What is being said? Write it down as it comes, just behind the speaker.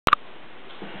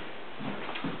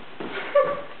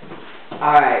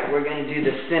Alright, we're going to do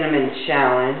the cinnamon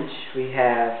challenge.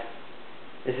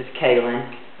 This is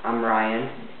Kaylin, I'm Ryan.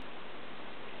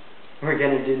 We're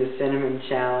going to do the cinnamon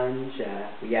challenge.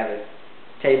 We have a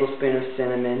tablespoon of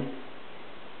cinnamon,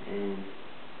 and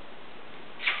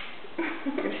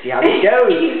we're going to see how this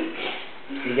goes.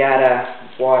 You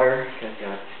got water,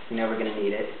 because you know we're going to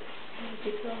need it.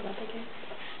 Did you throw it up again?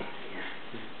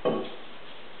 Yeah.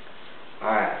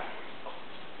 Alright.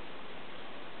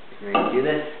 Ready to do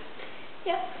this?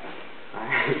 Yep.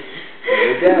 Alright, here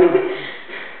we go.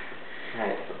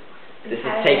 Alright, this is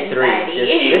take 3.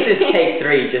 This is take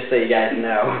 3, just so you guys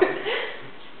know.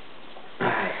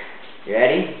 Alright, you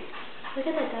ready? Look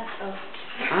at the duck.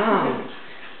 Oh,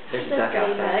 there's a duck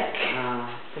outside. Duck. Oh,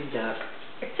 big duck.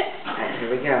 Alright, here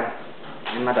we go.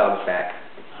 And my dog's back.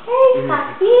 Hey,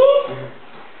 puppy.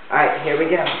 Alright, here we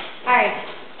go. Alright.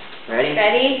 Ready?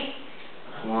 Ready?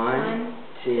 1,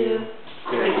 2,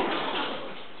 3.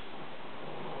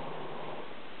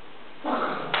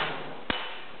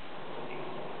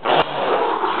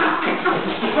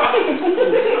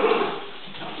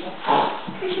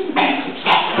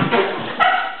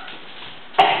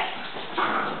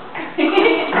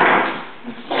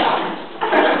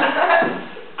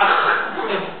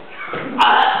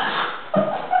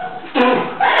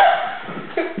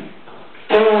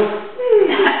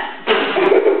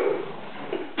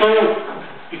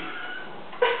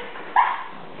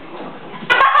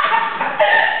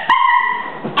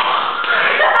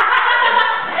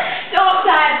 Don't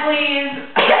die, please.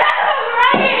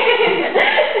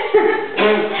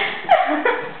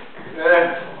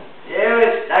 It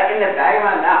was stuck in the back of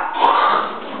my mouth.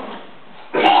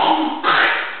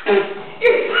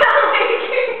 You're smelling.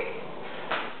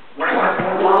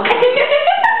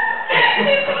 You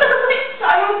smell like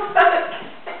child fuck.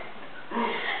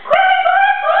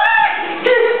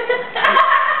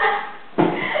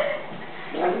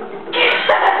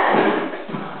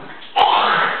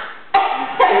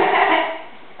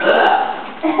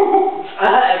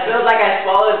 It feels like I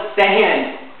swallowed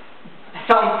sand. It's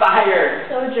on fire.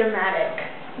 So dramatic.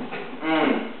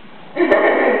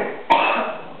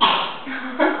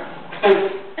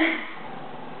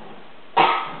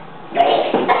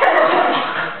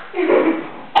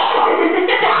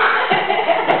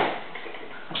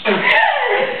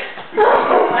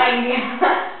 Oh my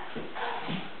god.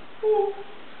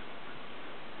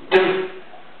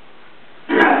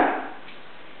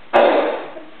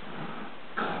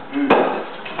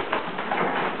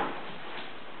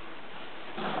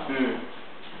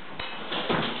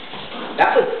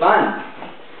 That was fun.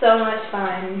 So much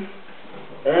fun.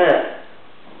 Ugh.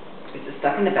 Is it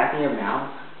stuck in the back of your mouth?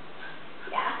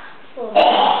 Yeah. A little bit.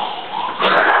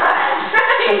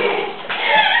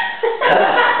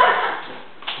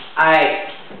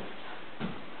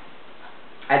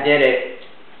 I did it,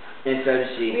 and so did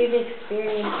she. We've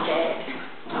experienced it.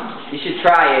 You should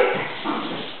try it.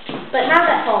 But not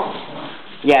at home.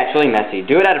 Yeah, it's really messy.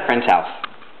 Do it at a friend's house.